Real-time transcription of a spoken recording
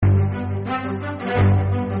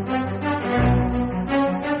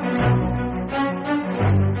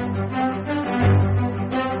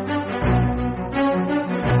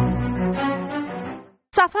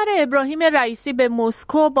ابراهیم رئیسی به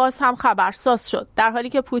مسکو باز هم خبرساز شد، در حالی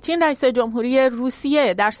که پوتین رئیس جمهوری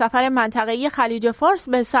روسیه در سفر منطقه‌ای خلیج فارس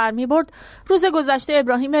به سر می‌برد. روز گذشته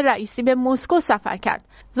ابراهیم رئیسی به مسکو سفر کرد.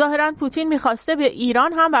 ظاهراً پوتین می‌خواسته به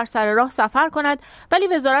ایران هم بر سر راه سفر کند، ولی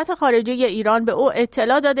وزارت خارجه ایران به او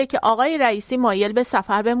اطلاع داده که آقای رئیسی مایل به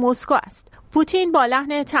سفر به مسکو است. پوتین با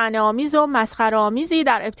لحن طعنه‌آمیز و مسخره‌آمیزی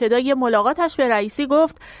در ابتدای ملاقاتش به رئیسی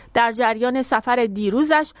گفت در جریان سفر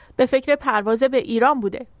دیروزش به فکر پرواز به ایران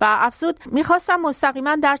بوده و افزود می‌خواستم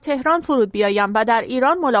مستقیما در تهران فرود بیایم و در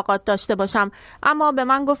ایران ملاقات داشته باشم، اما به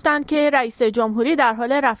من گفتند که رئیس جمهوری در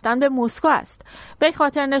حال رفتن به مسکو است. به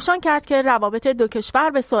خاطر نشان کرد که روابط دو کشور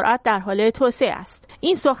به سرعت در حال توسعه است.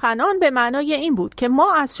 این سخنان به معنای این بود که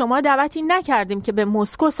ما از شما دعوتی نکردیم که به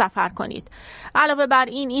مسکو سفر کنید. علاوه بر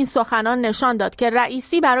این سخنان نشان داد که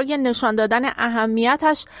رئیسی برای نشان دادن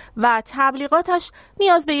اهمیتش و تبلیغاتش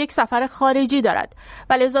نیاز به یک سفر خارجی دارد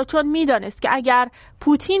و لذا چون میدانست که اگر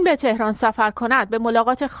پوتین به تهران سفر کند به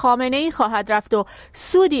ملاقات خامنه‌ای خواهد رفت و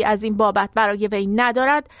سودی از این بابت برای وی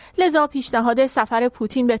ندارد، لذا پیشنهاد سفر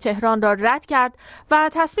پوتین به تهران را رد کرد و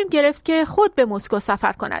تصمیم گرفت که خود به مسکو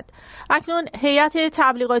سفر کند. اکنون هیئت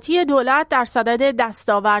تبلیغاتی دولت در صدد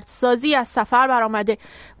دستاوردسازی از سفر برآمده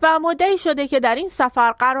و مدعی شده که در این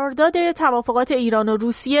سفر قرارداد توافقات ایران و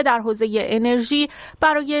روسیه در حوزه انرژی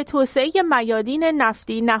برای توسعه میادین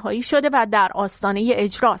نفتی نهایی شده و در آستانه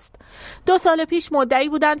اجراست. 2 سال پیش مدعی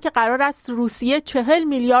بودند که قرار است روسیه 40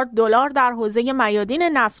 میلیارد دلار در حوزه میادین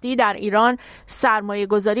نفتی در ایران سرمایه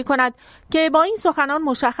گذاری کند که با این سخنان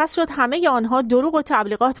مشخص شد همه آنها دروغ و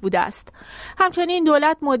تبلیغات بوده است. همچنین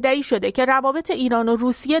دولت مدعی شده که روابط ایران و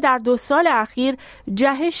روسیه در 2 سال اخیر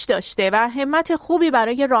جهش داشته و همت خوبی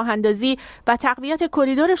برای راه‌اندازی و تقویت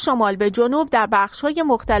کریدور شمال به جنوب در بخش‌های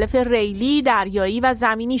مختلف ریلی، دریایی و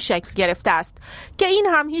زمینی شکل گرفته است که این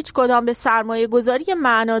هم هیچ کدام به سرمایه‌گذاری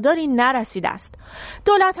معناداری نرسیده است.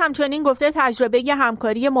 دولت همچنین گفته تجربه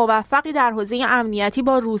همکاری موفقی در حوزه امنیتی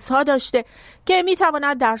با روس‌ها داشته که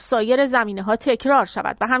میتواند در سایر زمینه‌ها تکرار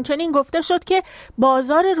شود و همچنین گفته شد که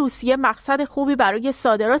بازار روسیه مقصد خوبی برای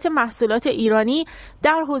صادرات محصولات ایرانی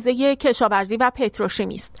در حوزه کشاورزی و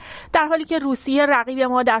پتروشیمی است، در حالی که روسیه رقیب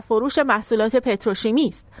ما در فروش محصولات پتروشیمی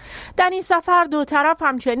است. در این سفر دو طرف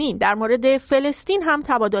همچنین در مورد فلسطین هم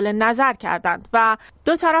تبادل نظر کردند و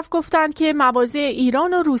دو طرف گفتند که مواضع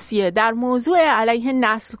ایران و روسیه در موضوع علیه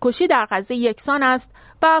نسل کشی در غزه یکسان است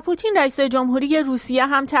و پوتین رئیس جمهوری روسیه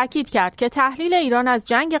هم تاکید کرد که تحلیل ایران از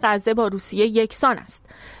جنگ غزه با روسیه یکسان است.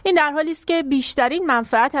 این در حالی است که بیشترین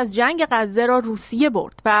منفعت از جنگ غزه را روسیه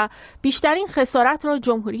برد و بیشترین خسارت را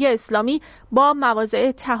جمهوری اسلامی با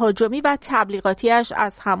مواضع تهاجمی و تبلیغاتیش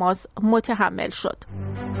از حماس متحمل شد.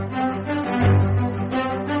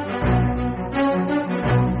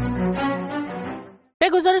 به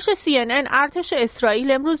گزارش CNN، ارتش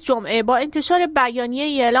اسرائیل امروز جمعه با انتشار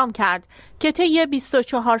بیانیه‌ای اعلام کرد که طی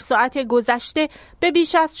 24 ساعت گذشته به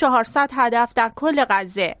بیش از 400 هدف در کل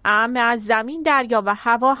غزه، اعم از زمین، دریا و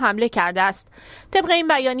هوا حمله کرده است. طبق این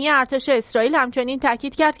بیانیه ارتش اسرائیل همچنین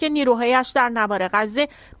تاکید کرد که نیروهایش در نوار غزه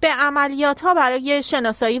به عملیات‌ها برای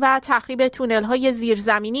شناسایی و تخریب تونل‌های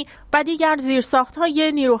زیرزمینی و دیگر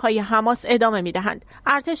زیرساخت‌های نیروهای حماس ادامه می‌دهند.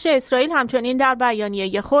 ارتش اسرائیل همچنین در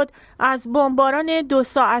بیانیه خود از بمباران 2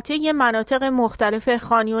 ساعته مناطق مختلف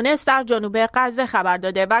خان یونس در جنوب غزه خبر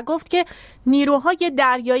داده و گفت که نیروهای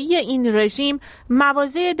دریایی این رژیم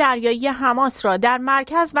مواضع دریایی حماس را در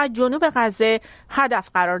مرکز و جنوب غزه هدف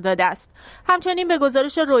قرار داده است. همچنین به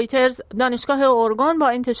گزارش رویترز، دانشگاه اورگون با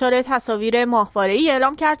انتشار تصاویر ماهواره‌ای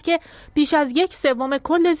اعلام کرد که بیش از 1/3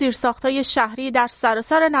 کل زیرساخت‌های شهری در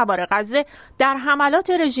سراسر نوار غزه در حملات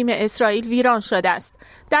رژیم اسرائیل ویران شده است.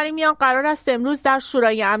 در این میان قرار است امروز در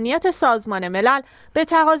شورای امنیت سازمان ملل به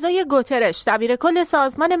تقاضای گوترش دبیرکل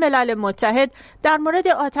سازمان ملل متحد در مورد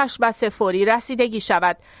آتش بس فوری رسیدگی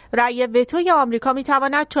شود. رأی وتوی آمریکا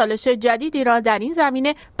می‌تواند چالش جدیدی را در این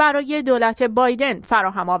زمینه برای دولت بایدن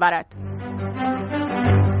فراهم آورد.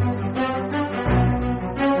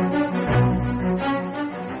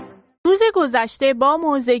 روز گذشته با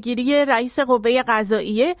موضع‌گیری رئیس قوه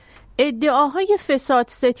قضاییه، ادعاهای فساد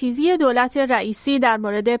ستیزی دولت رئیسی در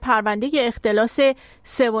مورد پرونده اختلاس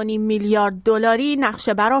 3.5 میلیارد دلاری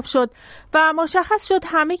نقشه برآب شد و مشخص شد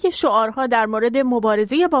همه شعارها در مورد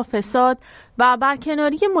مبارزه با فساد و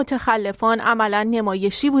برکناری متخلفان عملاً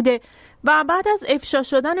نمایشی بوده و بعد از افشا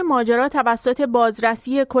شدن ماجرا توسط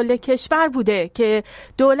بازرسی کل کشور بوده که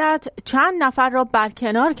دولت چند نفر را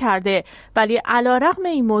برکنار کرده، ولی علیرغم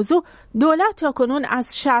این موضوع دولت تاکنون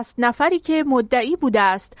از 60 نفری که مدعی بوده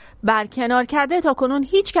است برکنار کرده تاکنون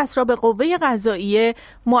هیچ کس را به قوه قضاییه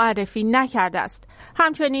معرفی نکرده است.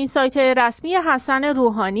 همچنین سایت رسمی حسن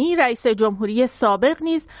روحانی رئیس جمهوری سابق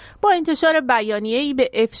نیز با انتشار بیانیه‌ای به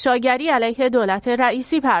افشاگری علیه دولت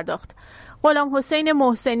رئیسی پرداخت. غلام حسین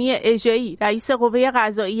محسنی اژه‌ای رئیس قوه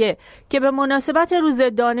قضاییه که به مناسبت روز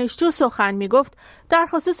دانشجو سخن می‌گفت، در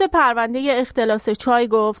خصوص پرونده اختلاس چای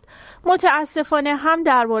گفت: متاسفانه هم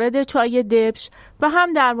در مورد چای دبش و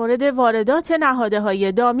هم در مورد واردات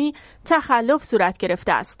نهادهای دامی تخلف صورت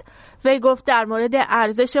گرفته است. وی گفت در مورد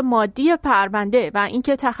ارزش مادی پرونده و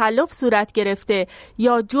اینکه تخلف صورت گرفته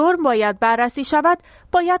یا جرم باید بررسی شود،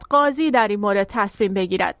 باید قاضی در این مورد تصمیم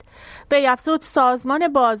بگیرد. وی افزود سازمان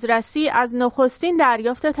بازرسی از نخستین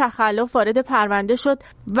دریافت تخلف وارد پرونده شد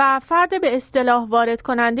و فرد به اصطلاح وارد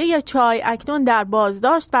کننده چای اکنون در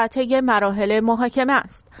بازداشت و طی مراحل محاکمه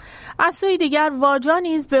است. از سوی دیگر واجا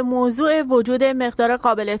نیز به موضوع وجود مقدار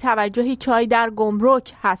قابل توجهی چای در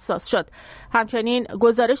گمرک حساس شد. همچنین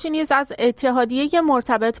گزارشی نیز از اتحادیه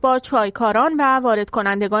مرتبط با چایکاران و وارد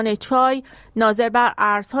کنندگان چای ناظر بر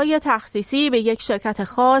ارزهای تخصیصی به یک شرکت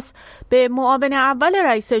خاص به معاون اول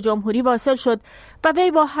رئیس جمهوری واصل شد و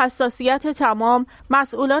وی با حساسیت تمام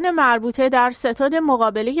مسئولان مربوطه در ستاد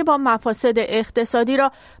مقابله با مفاسد اقتصادی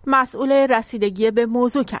را مسئول رسیدگی به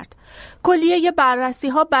موضوع کرد. کلیه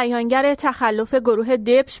بررسی‌ها بیانگر تخلف گروه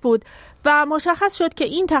دبش بود و مشخص شد که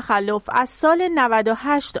این تخلف از سال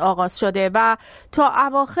 98 آغاز شده و تا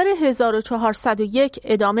اواخر 1401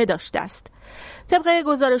 ادامه داشته است. طبق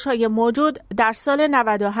گزارش‌های موجود در سال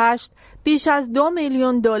 98 بیش از 2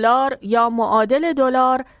 میلیون دلار یا معادل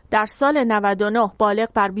دلار، در سال 99 بالغ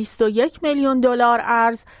بر 21 میلیون دلار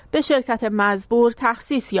ارز به شرکت مزبور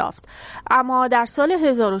تخصیص یافت، اما در سال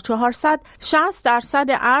 1400 60%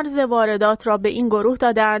 ارز واردات را به این گروه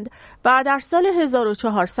دادند و در سال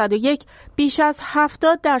 1401 بیش از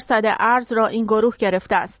 70% ارز را این گروه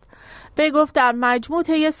گرفته است. وی گفت در مجموع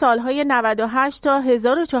طی سالهای 98 تا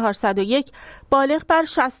 1401 بالغ بر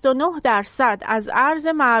 69% از ارز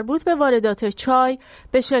مربوط به واردات چای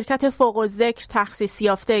به شرکت فوق‌الذکر تخصیص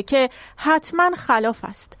یافته که حتما خلاف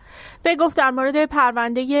است. وی گفت در مورد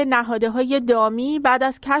پرونده نهادهای دامی بعد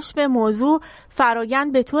از کشف موضوع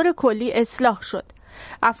فرایند به طور کلی اصلاح شد.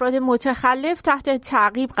 افراد متخلف تحت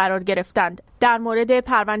تعقیب قرار گرفتند. در مورد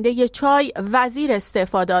پرونده چای وزیر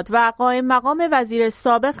استعفا داد و قائم مقام وزیر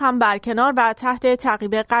سابق هم برکنار و تحت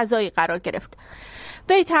تعقیب قضایی قرار گرفت.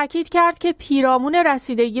 وی تاکید کرد که پیرامون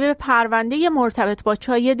رسیدگی به پرونده مرتبط با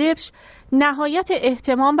چای دبش نهایت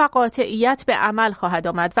اهتمام و قاطعیت به عمل خواهد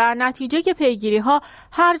آمد و نتیجه پیگیری‌ها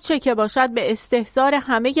هر چه که باشد به استحضار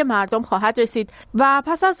همه مردم خواهد رسید و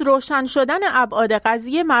پس از روشن شدن ابعاد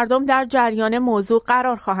قضیه مردم در جریان موضوع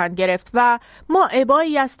قرار خواهند گرفت و ما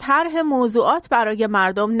ابایی از طرح موضوعات برای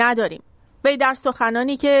مردم نداریم. وی در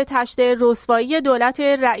سخنانی که تشت رسوایی دولت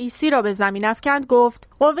رئیسی را به زمین افکند گفت: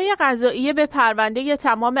 قوه قضاییه به پرونده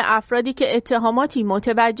تمام افرادی که اتهاماتی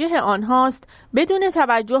متوجه آنهاست بدون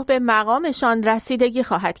توجه به مقامشان رسیدگی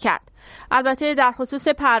خواهد کرد. البته در خصوص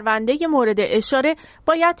پرونده مورد اشاره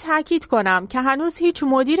باید تاکید کنم که هنوز هیچ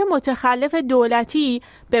مدیر متخلف دولتی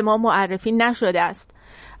به ما معرفی نشده است.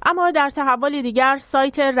 اما در تحول دیگر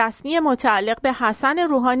سایت رسمی متعلق به حسن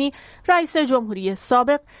روحانی رئیس جمهوری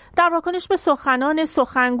سابق در واکنش به سخنان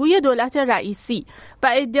سخنگوی دولت رئیسی و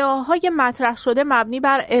ادعاهای مطرح شده مبنی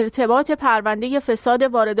بر ارتباط پرونده فساد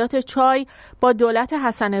واردات چای با دولت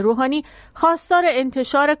حسن روحانی خواستار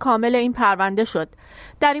انتشار کامل این پرونده شد.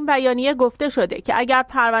 در این بیانیه گفته شده که اگر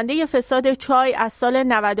پرونده فساد چای از سال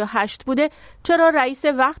 98 بوده، چرا رئیس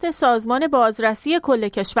وقت سازمان بازرسی کل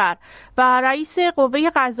کشور و رئیس قوه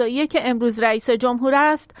قضاییه که امروز رئیس جمهور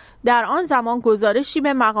است در آن زمان گزارشی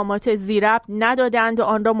به مقامات ذی‌ربط ندادند و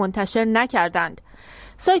آن را منتشر نکردند؟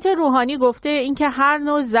 سایت روحانی گفته اینکه هر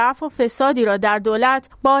نوع ضعف و فسادی را در دولت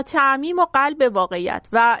با تعمیم و قلب واقعیت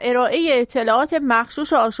و ارائه اطلاعات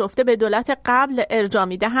مغشوش و آشفته به دولت قبل ارجاع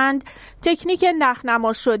می‌دهند، تکنیک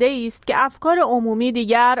نخنما شده است که افکار عمومی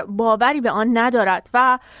دیگر باوری به آن ندارد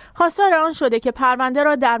و خواستار آن شده که پرونده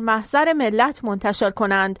را در محضر ملت منتشر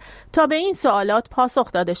کنند تا به این سوالات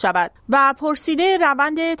پاسخ داده شود و پرسیده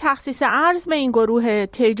روند تخصیص ارز به این گروه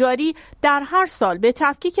تجاری در هر سال به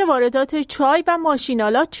تفکیک واردات چای و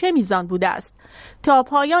ماشین‌آلات چه میزان بوده است، تا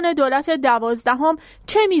پایان دولت 12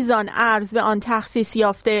 چه میزان ارز به آن تخصیص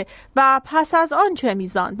یافته و پس از آن چه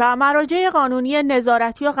میزان، و مراجع قانونی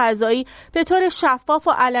نظارتی و قضایی به طور شفاف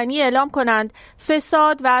و علنی اعلام کنند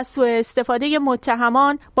فساد و سوء استفاده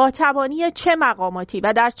متهمان با تبانی چه مقاماتی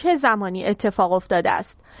و در چه زمانی اتفاق افتاده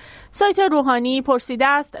است. سایت روحانی پرسیده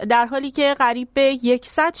است در حالی که قریب به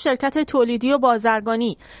 100 شرکت تولیدی و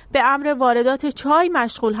بازرگانی به امر واردات چای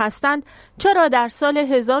مشغول هستند، چرا در سال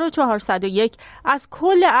 1401 از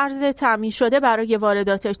کل ارز تامین شده برای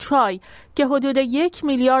واردات چای که حدود 1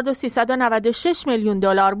 میلیارد و 396 میلیون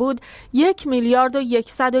دلار بود، 1 میلیارد و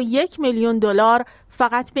 101 میلیون دلار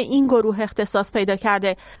فقط به این گروه اختصاص پیدا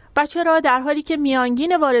کرده. و چرا در حالی که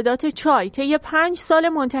میانگین واردات چای طی 5 سال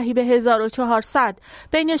منتهی به 1400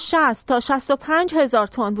 بین 60 تا 65 هزار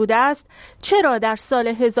تن بوده است، چرا در سال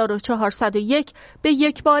 1401 به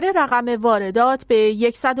یکباره رقم واردات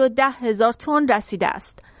به 110 هزار تن رسیده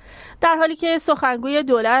است؟ در حالی که سخنگوی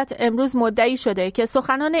دولت امروز مدعی شده که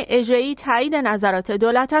سخنان اژه‌ای تایید نظرات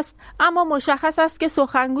دولت است، اما مشخص است که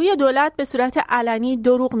سخنگوی دولت به صورت علنی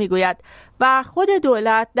دروغ میگوید و خود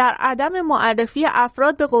دولت در عدم معرفی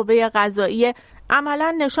افراد به قوه قضاییه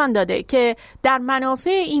عملاً نشان داده که در منافع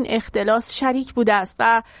این اختلاس شریک بوده است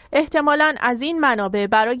و احتمالاً از این منابع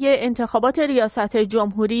برای انتخابات ریاست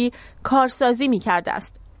جمهوری کارسازی می‌کرده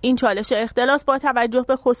است. این چالش اختلاس با توجه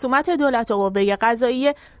به خصومت دولت و قوه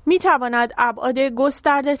قضاییه می‌تواند ابعاد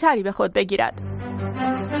گسترده‌تری به خود بگیرد.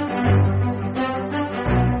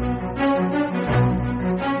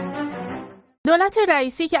 دولت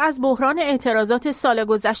رئیسی که از بحران اعتراضات سال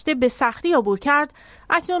گذشته به سختی عبور کرد،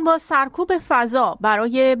 اکنون با سرکوب فضا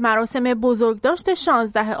برای مراسم بزرگداشت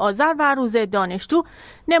 16 آذر و روز دانشجو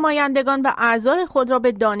نمایندگان و اعضای خود را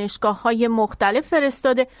به دانشگاه‌های مختلف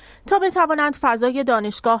فرستاده تا بتوانند فضای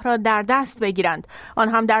دانشگاه را در دست بگیرند، آن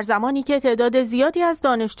هم در زمانی که تعداد زیادی از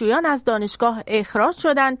دانشجویان از دانشگاه اخراج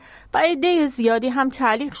شدند و عده زیادی هم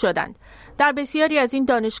تعلیق شدند. در بسیاری از این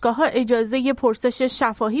دانشگاه‌ها اجازه پرسش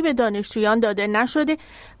شفاهی به دانشجویان داده نشده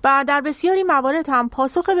و در بسیاری موارد هم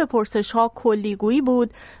پاسخ به پرسش‌ها کلیگویی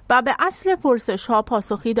بود و به اصل پرسش‌ها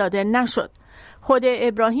پاسخی داده نشد. خود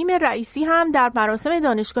ابراهیم رئیسی هم در مراسم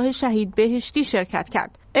دانشگاه شهید بهشتی شرکت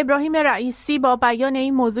کرد. ابراهیم رئیسی با بیان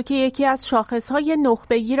این موضوع که یکی از شاخصهای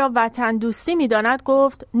نخبگی را وطن دوستی می‌داند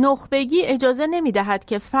گفت نخبگی اجازه نمی‌دهد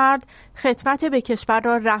که فرد خدمت به کشور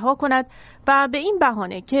را رها کند و به این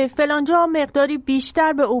بهانه که فلانجا مقداری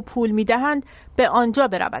بیشتر به او پول می‌دهند به آنجا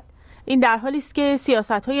برود. این در حالی است که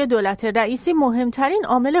سیاست‌های دولت رئیسی مهمترین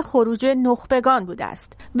عامل خروج نخبگان بوده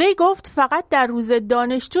است. وی گفت فقط در روز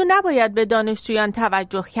دانشجو نباید به دانشجویان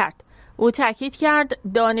توجه کرد. او تاکید کرد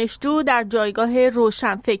دانشجو در جایگاه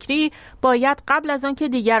روشنفکری باید قبل از آن که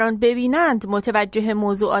دیگران ببینند متوجه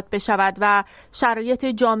موضوعات بشود و شرایط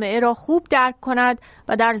جامعه را خوب درک کند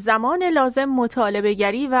و در زمان لازم مطالبه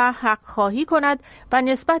گری و حق خواهی کند و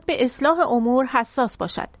نسبت به اصلاح امور حساس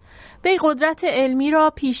باشد. وی قدرت علمی را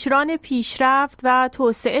پیشران پیشرفت و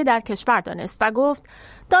توسعه در کشور دانست و گفت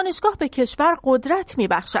دانشگاه به کشور قدرت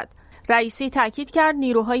می‌بخشد. رئیسی تاکید کرد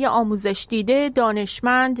نیروهای آموزش دیده،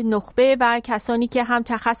 دانشمند، نخبه و کسانی که هم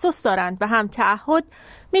تخصص دارند و هم تعهد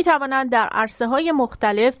می‌توانند در عرصه‌های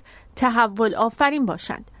مختلف تحول آفرین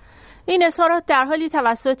باشند. این اظهارات در حالی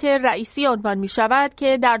توسط رئیسی عنوان می‌شود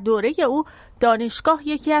که در دوره او دانشگاه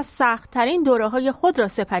یکی از سخت‌ترین دوره‌های خود را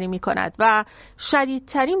سپری می‌کند و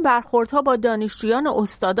شدیدترین برخوردها با دانشجویان و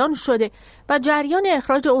استادان شده و جریان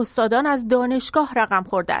اخراج استادان از دانشگاه رقم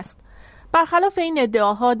خورده است. برخلاف این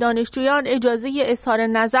ادعاها دانشجویان اجازه اظهار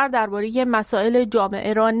نظر درباره مسائل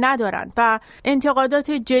جامعه را ندارند و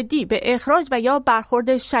انتقادات جدی به اخراج و یا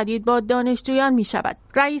برخورد شدید با دانشجویان می شود.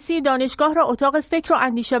 رئیسی دانشگاه را اتاق فکر و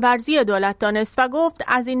اندیشه ورزی دولت دانست و گفت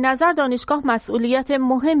از این نظر دانشگاه مسئولیت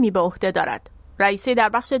مهمی به عهده دارد. رئیسی در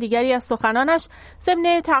بخش دیگری از سخنانش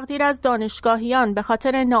ضمن تقدیر از دانشگاهیان به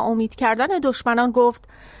خاطر ناامید کردن دشمنان گفت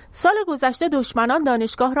سال گذشته دشمنان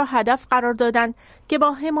دانشگاه را هدف قرار دادند که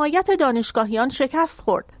با حمایت دانشگاهیان شکست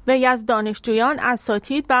خورد. وی از دانشجویان،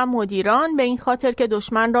 اساتید و مدیران به این خاطر که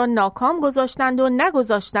دشمن را ناکام گذاشتند و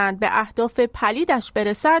نگذاشتند به اهداف پلیدش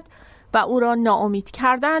برسد و او را ناامید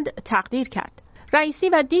کردند تقدیر کرد. رئیسی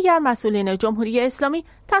و دیگر مسئولین جمهوری اسلامی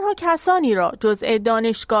تنها کسانی را جزء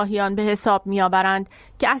دانشگاهیان به حساب می‌آورند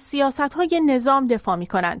که از سیاست‌های نظام دفاع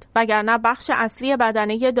می‌کنند، وگرنه بخش اصلی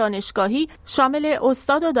بدنه دانشگاهی شامل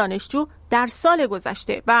استاد و دانشجو در سال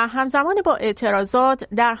گذشته و همزمان با اعتراضات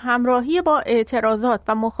در همراهی با اعتراضات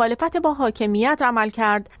و مخالفت با حاکمیت عمل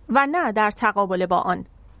کرد و نه در تقابل با آن.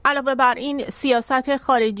 علاوه بر این سیاست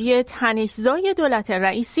خارجی تنش‌زای دولت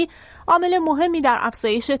رئیسی عامل مهمی در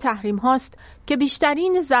افزایش تحریم هاست که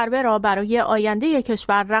بیشترین ضربه را برای آینده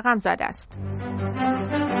کشور رقم زده است.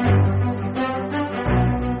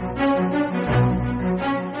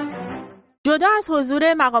 جدا از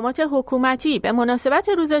حضور مقامات حکومتی به مناسبت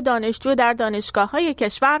روز دانشجو در دانشگاه‌های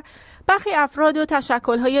کشور، برخی افراد و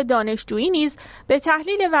تشکل‌های دانشجویی نیز به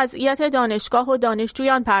تحلیل وضعیت دانشگاه و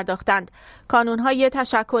دانشجویان پرداختند. کانون‌های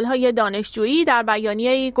تشکل‌های دانشجویی در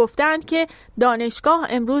بیانیه‌ای گفتند که دانشگاه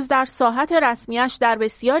امروز در ساحت رسمیش در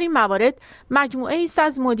بسیاری موارد مجموعه‌ای است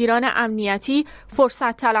از مدیران امنیتی،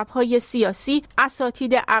 فرصت طلب‌های سیاسی،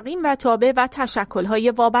 اساتید عقیم و تابع و تشکل‌های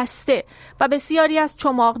وابسته و بسیاری از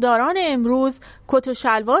چماقداران امروز کت و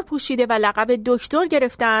شلوار پوشیده و لقب دکتر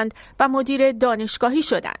گرفتند و مدیر دانشگاهی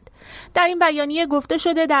شدند. در این بیانیه گفته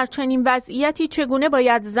شده در چنین وضعیتی چگونه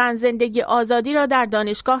باید زن زندگی آزادی را در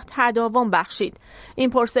دانشگاه تداوم بخشید. این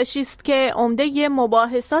پرسشی است که عمده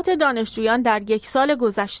مباحثات دانشجویان در یک سال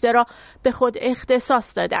گذشته را به خود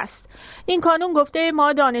اختصاص داده است. این کانون گفته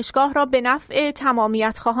ما دانشگاه را به نفع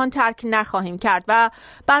تمامیت خواهان ترک نخواهیم کرد و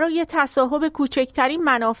برای تصاحب کوچکترین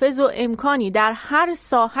منافذ و امکانی در هر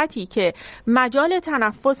ساحتی که مجال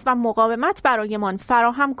تنفس و مقاومت برایمان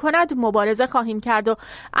فراهم کند مبارزه خواهیم کرد و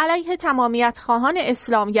علیه تمامیت خواهان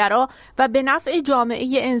اسلامگرا و به نفع جامعه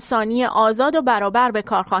انسانی آزاد و برابر به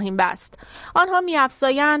کار خواهیم بست. آنها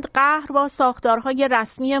می‌افزایند قهر با ساختارهای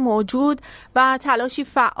رسمی موجود و تلاشی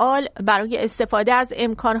فعال برای استفاده از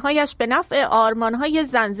امکانهایش به نفع آرمانهای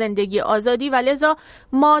زن زندگی آزادی و لذا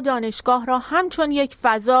ما دانشگاه را همچون یک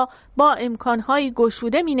فضا با امکانهای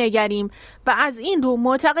گشوده می‌نگریم و از این رو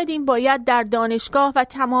معتقدیم باید در دانشگاه و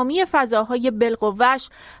تمامی فضاهای بالقوه‌اش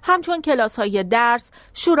همچون کلاس‌های درس،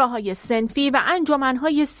 شوراهای صنفی و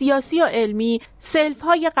انجمن‌های سیاسی و علمی،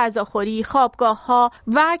 صلف‌های غذاخوری، خوابگاه‌ها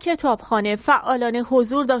و کتابخانه فعالانه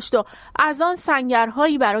حضور داشت و از آن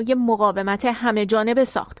سنگرهایی برای مقاومت همه‌جانبه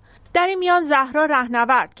ساخت. در این میان زهرا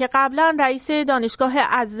رهنورد که قبلا رئیس دانشگاه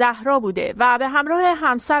الزهرا بوده و به همراه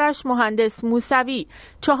همسرش مهندس موسوی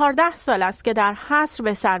 14 سال است که در حصر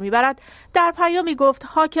به سر میبرد، در پیامی گفت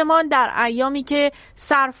حاکمان در ایامی که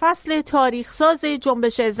سرفصل تاریخساز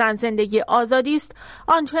جنبش زن زندگی آزادی است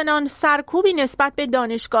آنچنان سرکوبی نسبت به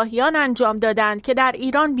دانشگاهیان انجام دادند که در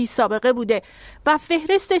ایران بی سابقه بوده و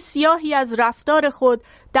فهرست سیاهی از رفتار خود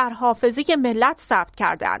در حافظه ملت ثبت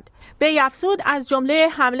کردند. به افزود از جمله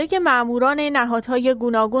حمله مأموران نهادهای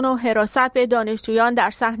گوناگون و حراست به دانشجویان در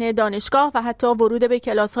صحن دانشگاه و حتی ورود به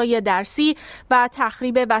کلاس‌های درسی و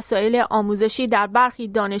تخریب وسایل آموزشی در برخی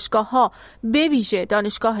دانشگاه‌ها به ویژه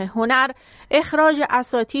دانشگاه هنر، اخراج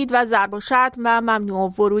اساتید و ضرب و شتم و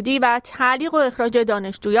ممنوع ورودی و تعلیق و اخراج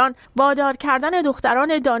دانشجویان، وادار کردن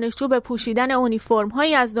دختران دانشجو به پوشیدن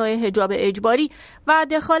اونیفرم‌هایی از نوع حجاب اجباری و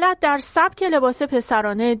دخالت در سبک لباس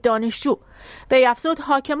پسرانه دانشجو. به افزود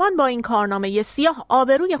حاکمان با این کارنامه سیاه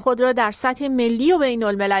آبروی خود را در سطح ملی و بین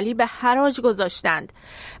المللی به حراج گذاشتند.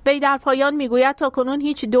 وی در پایان میگوید تاکنون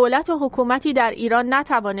هیچ دولت و حکومتی در ایران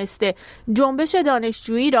نتوانسته جنبش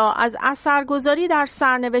دانشجویی را از اثرگذاری در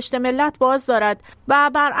سرنوشت ملت باز دارد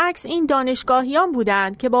و برعکس این دانشگاهیان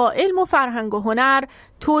بودند که با علم و فرهنگ و هنر،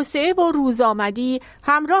 توسعه و روزآمدی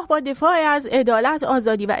همراه با دفاع از عدالت،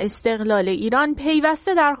 آزادی و استقلال ایران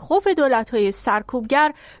پیوسته در خوف دولت‌های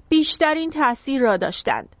سرکوبگر بیشترین تأثیر را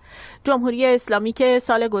داشتند. جمهوری اسلامی که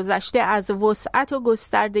سال گذشته از وسعت و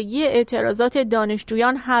گستردگی اعتراضات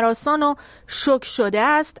دانشجویان هراسان و شوک شده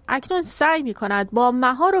است، اکنون سعی می‌کند با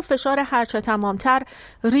مهار و فشار هرچه تمام‌تر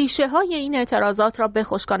ریشه‌های این اعتراضات را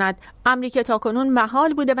بخشک کند، امری که تاکنون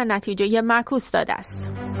محال بوده و نتیجه معکوس داده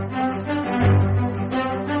است.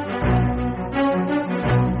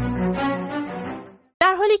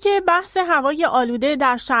 در حالی که بحث هوای آلوده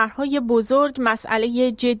در شهرهای بزرگ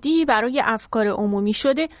مسئله جدی برای افکار عمومی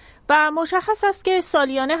شده و مشخص است که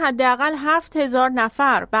سالیانه حداقل 7000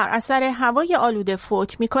 نفر بر اثر هوای آلوده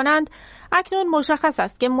فوت می‌کنند، اکنون مشخص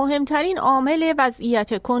است که مهمترین عامل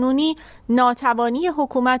وضعیت کنونی ناتوانی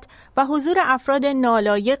حکومت و حضور افراد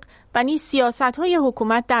نالایق و نیز سیاست‌های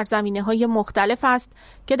حکومت در زمینه‌های مختلف است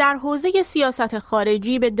که در حوزه سیاست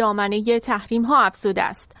خارجی به دامنه تحریم‌ها افزوده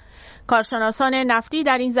است. کارشناسان نفتی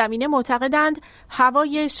در این زمینه معتقدند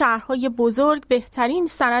هوای شهرهای بزرگ بهترین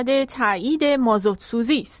سند تایید مازوت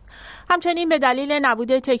سوزی است. همچنین به دلیل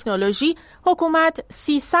نبود تکنولوژی حکومت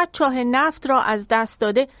 300 چاه نفت را از دست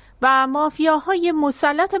داده و مافیاهای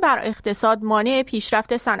مسلط بر اقتصاد مانع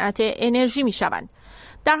پیشرفت صنعت انرژی می‌شوند.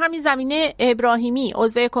 در همین زمینه ابراهیمی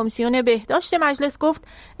عضو کمیسیون بهداشت مجلس گفت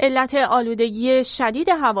علت آلودگی شدید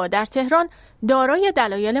هوا در تهران دارای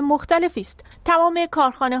دلایل مختلفی است. تمام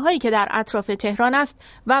کارخانه‌هایی که در اطراف تهران است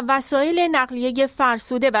و وسایل نقلیه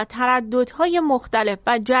فرسوده و ترددهای مختلف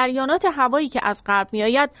و جریانات هوایی که از غرب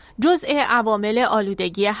می‌آید جزء عوامل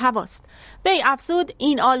آلودگی هواست. وی افزود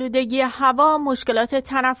این آلودگی هوا مشکلات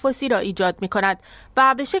تنفسی را ایجاد می‌کند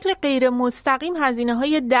و به شکل غیر مستقیم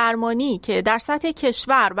هزینه‌های درمانی که در سطح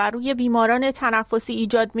کشور بر روی بیماران تنفسی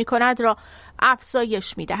ایجاد می‌کند را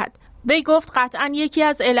افزایش می‌دهد. وی گفت قطعاً یکی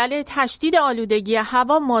از علل تشدید آلودگی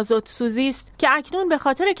هوا مازوت سوزی است که اکنون به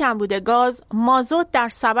خاطر کمبود گاز، مازوت در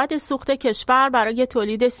سبد سوخت کشور برای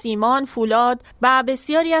تولید سیمان، فولاد و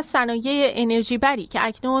بسیاری از صنایع انرژی بری که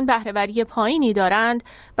اکنون بهره‌وری پایینی دارند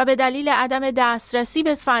و به دلیل عدم دسترسی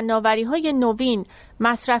به فناوری‌های نوین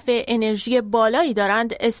مصرف انرژی بالایی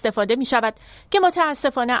دارند استفاده می شود که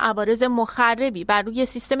متاسفانه عوارض مخربی بر روی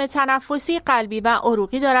سیستم تنفسی، قلبی و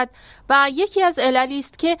عروقی دارد و یکی از عللی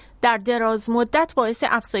است که در دراز مدت باعث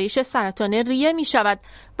افزایش سرطان ریه می شود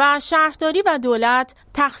و شهرداری و دولت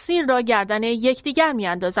تقصیر را گردن یکدیگر می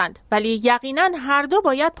اندازند، ولی یقیناً هر دو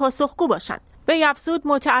باید پاسخگو باشند. وی افزود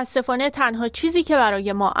متاسفانه تنها چیزی که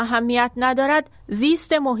برای ما اهمیت ندارد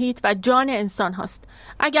زیست محیط و جان انسان هاست.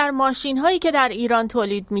 اگر ماشین هایی که در ایران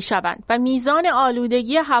تولید می شوند و میزان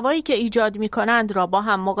آلودگی هوایی که ایجاد می کنند را با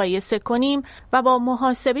هم مقایسه کنیم و با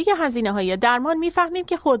محاسبه هزینه های درمان می فهمیم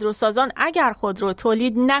که خودروسازان اگر خودرو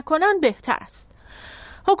تولید نکنند بهتر است.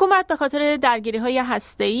 حکومت به خاطر درگیری‌های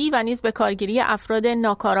هسته‌ای و نیز به کارگیری افراد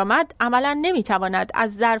ناکارآمد عملاً نمی‌تواند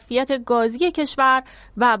از ظرفیت گازی کشور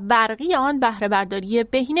و برقی آن بهره برداری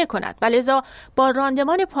بهینه کند و لذا با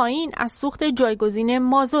راندمان پایین از سوخت جایگزین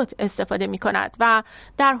مازوت استفاده می‌کند و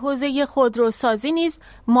در حوزه خودروسازی نیز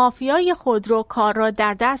مافیای خودرو کار را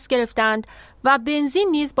در دست گرفتند و بنزین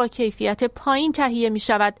نیز با کیفیت پایین تهیه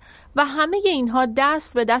می‌شود و همه اینها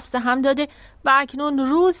دست به دست هم داده و اکنون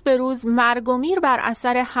روز به روز مرگ و میر بر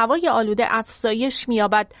اثر هوای آلوده افزایش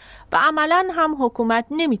می‌یابد و عملاً هم حکومت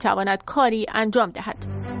نمی‌تواند کاری انجام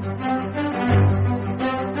دهد.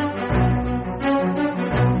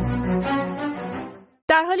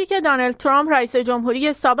 در حالی که دونالد ترامپ رئیس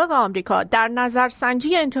جمهوری سابق آمریکا در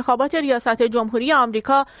نظرسنجی انتخابات ریاست جمهوری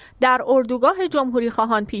آمریکا در اردوگاه جمهوری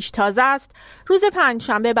خواهان پیشتاز است، روز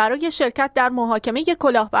پنجشنبه برای شرکت در محاکمه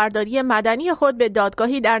کلاهبرداری مدنی خود به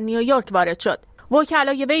دادگاهی در نیویورک وارد شد.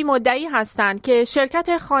 وکلای وی مدعی هستند که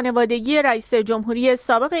شرکت خانوادگی رئیس جمهوری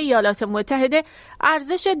سابق ایالات متحده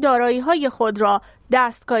ارزش دارایی‌های خود را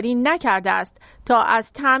دستکاری نکرده است تا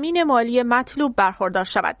از تأمین مالی مطلوب برخوردار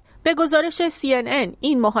شود. به گزارش CNN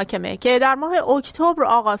این محاکمه که در ماه اکتبر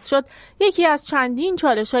آغاز شد یکی از چندین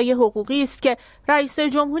چالش‌های حقوقی است که رئیس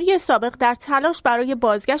جمهوری سابق در تلاش برای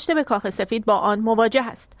بازگشت به کاخ سفید با آن مواجه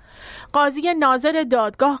است. قاضی ناظر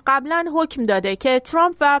دادگاه قبلا حکم داده که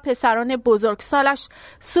ترامپ و پسران بزرگسالش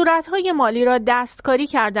صورت‌های مالی را دستکاری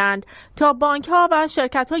کردند تا بانک‌ها و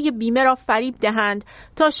شرکت‌های بیمه را فریب دهند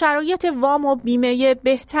تا شرایط وام و بیمه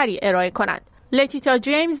بهتری ارائه کنند. لتیتا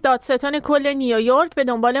جیمز دادستان کل نیویورک به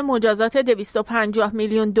دنبال مجازات 250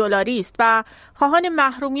 میلیون دلاری است و خواهان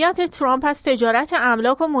محرومیت ترامپ از تجارت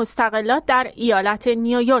املاک و مستقلات در ایالت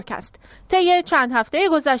نیویورک است. طی چند هفته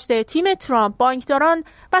گذشته تیم ترامپ بانکداران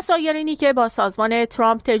و سایرینی که با سازمان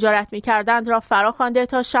ترامپ تجارت می‌کردند را فراخوانده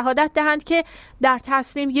تا شهادت دهند که در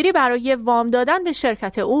تصمیم گیری برای وام دادن به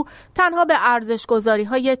شرکت او تنها به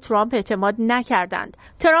ارزش‌گذاری‌های ترامپ اعتماد نکردند.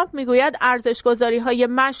 ترامپ می‌گوید ارزش‌گذاری‌های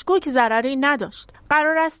مشکوک ضرری نداشت.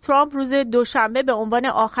 قرار است ترامپ روز دوشنبه به عنوان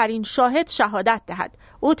آخرین شاهد شهادت دهد.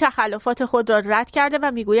 او تخلفات خود را رد کرده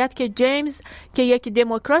و میگوید که جیمز که یک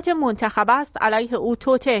دموکرات منتخب است علیه او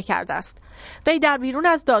توطئه کرده است. وی در بیرون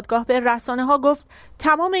از دادگاه به رسانه‌ها گفت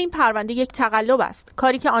تمام این پرونده یک تقلب است.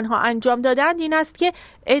 کاری که آنها انجام دادند این است که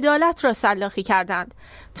عدالت را سلاخی کردند.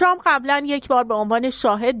 ترامپ قبلا یک بار به عنوان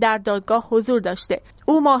شاهد در دادگاه حضور داشته.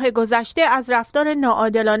 او ماه گذشته از رفتار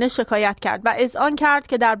ناعادلانه شکایت کرد و اذعان کرد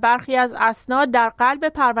که در برخی از اسناد در قلب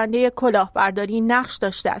پرونده کلاهبرداری نقش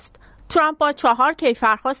داشته است. ترامپ با 4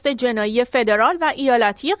 کیفرخواست جنایی فدرال و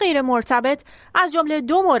ایالتی غیر مرتبط از جمله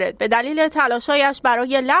 2 مورد به دلیل تلاش‌هایش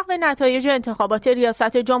برای لغو نتایج انتخابات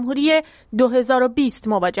ریاست جمهوری 2020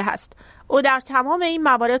 مواجه است. او در تمام این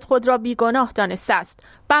موارد خود را بیگناه دانسته است.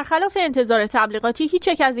 برخلاف انتظار تبلیغاتی هیچ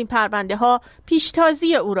یک از این پرونده‌ها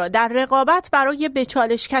پیشتازی او را در رقابت برای به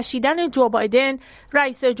چالش کشیدن جو بایدن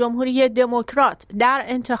رئیس جمهوری دموکرات در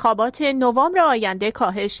انتخابات نوامبر آینده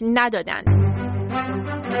کاهش ندادند.